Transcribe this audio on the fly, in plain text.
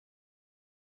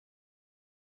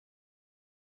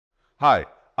Hi,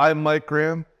 I'm Mike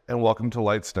Graham, and welcome to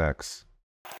Light Snacks.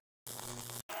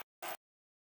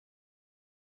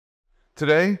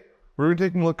 Today, we're going to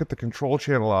take a look at the control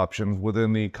channel options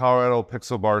within the COLORado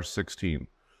PXL Bar 16.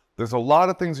 There's a lot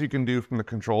of things you can do from the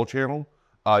control channel.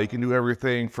 You can do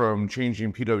everything from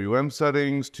changing PWM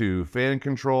settings to fan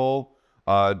control,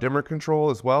 dimmer control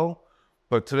as well.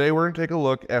 But today we're going to take a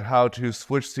look at how to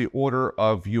switch the order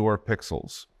of your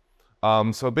pixels.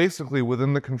 So basically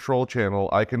within the control channel,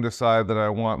 I can decide that I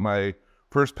want my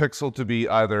first pixel to be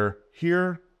either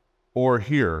here or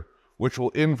here, which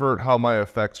will invert how my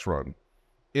effects run.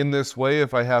 In this way,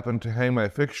 if I happen to hang my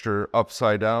fixture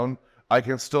upside down, I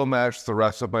can still match the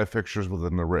rest of my fixtures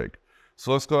within the rig.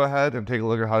 So let's go ahead and take a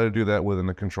look at how to do that within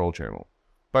the control channel.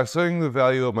 By setting the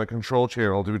value of my control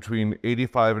channel to between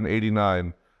 85 and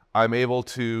 89, I'm able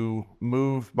to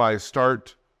move my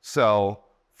start cell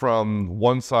from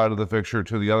one side of the fixture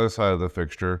to the other side of the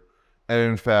fixture, and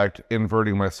in fact,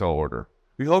 inverting my cell order.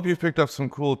 We hope you've picked up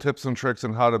some cool tips and tricks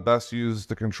on how to best use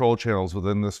the control channels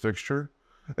within this fixture.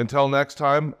 Until next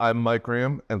time, I'm Mike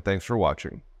Graham, and thanks for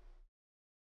watching.